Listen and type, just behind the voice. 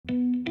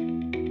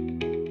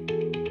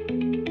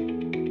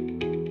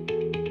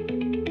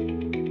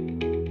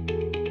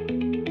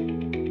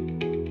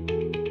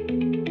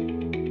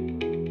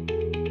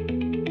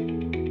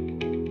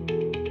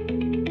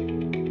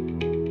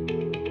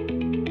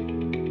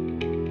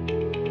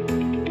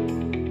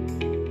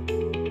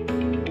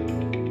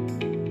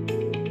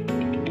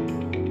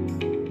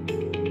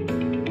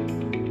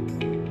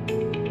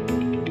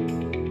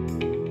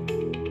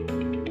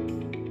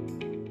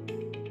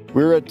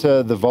We're at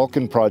the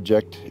Vulcan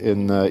Project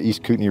in the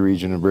East Kootenay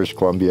region in British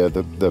Columbia.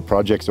 The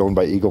project's owned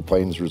by Eagle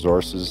Plains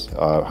Resources,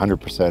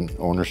 100%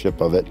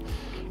 ownership of it.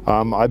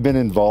 I've been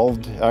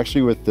involved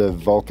actually with the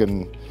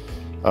Vulcan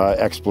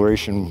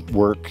exploration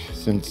work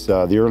since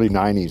the early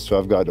 90s, so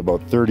I've got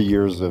about 30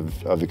 years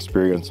of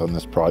experience on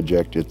this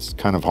project. It's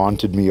kind of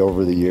haunted me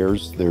over the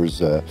years.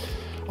 There's a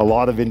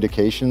lot of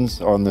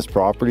indications on this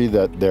property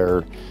that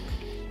there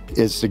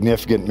is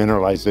significant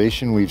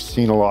mineralization. We've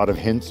seen a lot of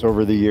hints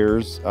over the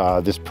years.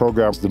 This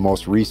program is the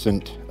most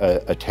recent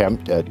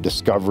attempt at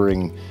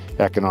discovering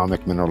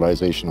economic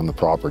mineralization on the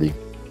property.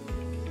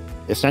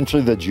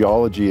 Essentially, the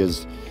geology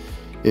is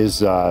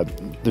there's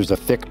a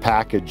thick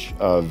package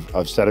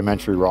of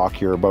sedimentary rock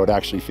here, about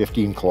actually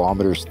 15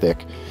 kilometers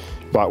thick.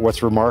 But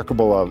what's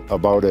remarkable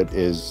about it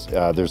is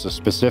there's a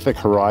specific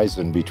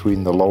horizon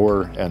between the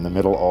lower and the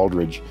middle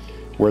Aldridge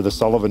where the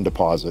Sullivan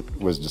deposit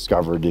was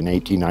discovered in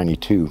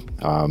 1892.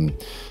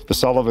 The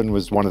Sullivan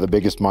was one of the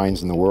biggest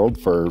mines in the world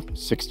for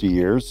 60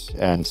 years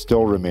and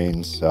still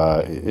remains,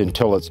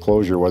 until its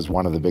closure, was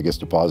one of the biggest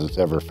deposits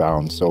ever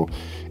found. So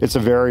it's a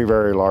very,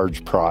 very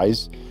large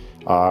prize.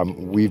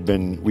 We've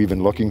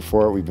been looking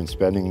for it. We've been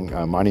spending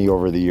money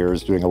over the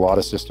years doing a lot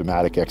of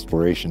systematic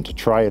exploration to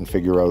try and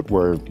figure out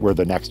where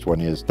the next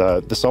one is.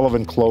 The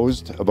Sullivan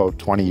closed about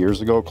 20 years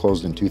ago,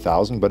 closed in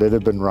 2000, but it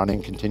had been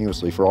running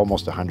continuously for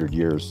almost 100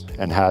 years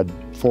and had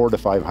 400 to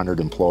 500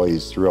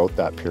 employees throughout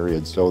that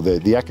period. So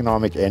the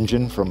economic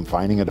engine from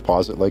finding a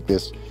deposit like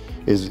this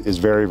is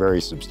very,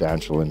 very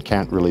substantial and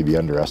can't really be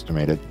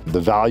underestimated.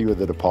 The value of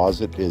the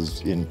deposit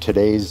is, in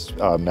today's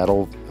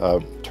metal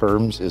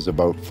terms, is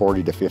about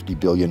 $40 to $50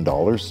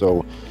 billion.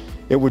 So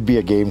it would be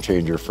a game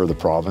changer for the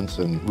province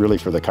and really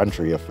for the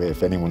country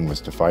if anyone was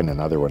to find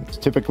another one.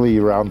 Typically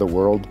around the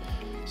world,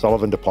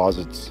 Sullivan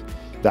deposits,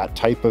 that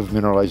type of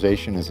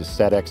mineralization is a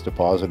SEDEX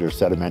deposit or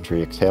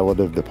sedimentary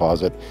exhalative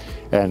deposit.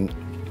 And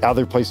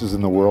other places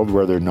in the world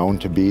where they're known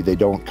to be, they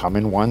don't come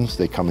in ones,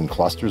 they come in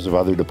clusters of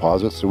other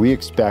deposits. So we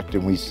expect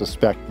and we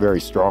suspect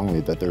very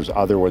strongly that there's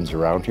other ones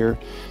around here.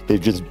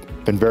 They've just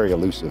been very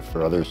elusive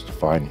for others to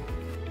find.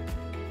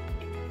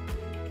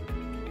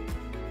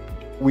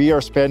 We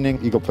are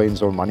spending Eagle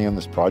Plains' own money on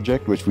this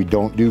project, which we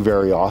don't do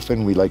very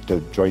often. We like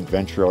to joint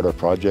venture out our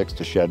projects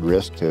to shed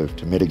risk,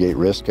 to mitigate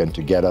risk, and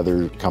to get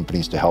other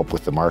companies to help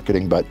with the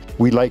marketing. But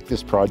we like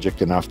this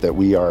project enough that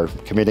we are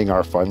committing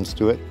our funds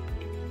to it.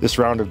 This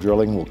round of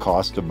drilling will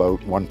cost about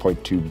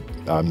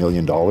 $1.2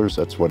 million.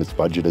 That's what it's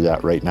budgeted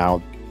at right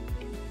now.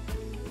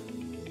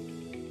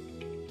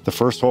 The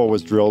first hole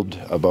was drilled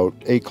about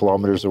 8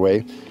 kilometers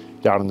away,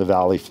 down in the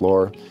valley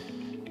floor.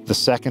 The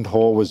second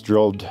hole was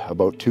drilled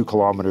about 2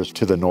 kilometers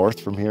to the north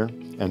from here,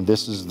 and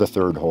this is the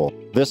third hole.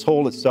 This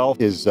hole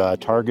itself is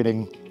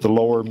targeting the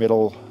lower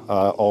middle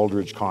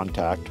Aldridge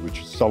contact, which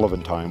is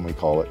Sullivan time, we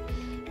call it,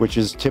 which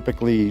is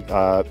typically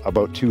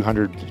about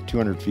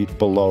 200 feet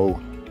below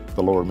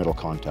the lower middle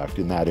contact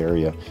in that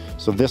area.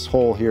 So this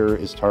hole here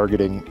is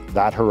targeting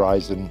that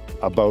horizon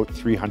about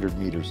 300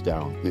 meters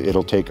down.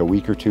 It'll take a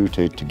week or two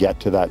to get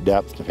to that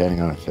depth,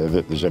 depending on if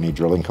there's any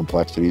drilling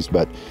complexities,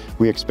 but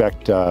we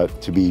expect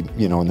to be,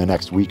 in the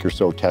next week or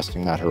so,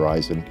 testing that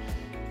horizon.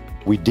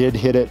 We did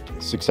hit it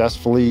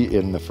successfully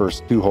in the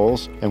first 2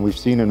 holes, and we've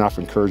seen enough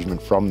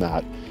encouragement from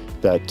that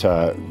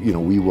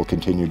we will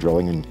continue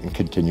drilling and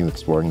continue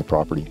exploring the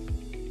property.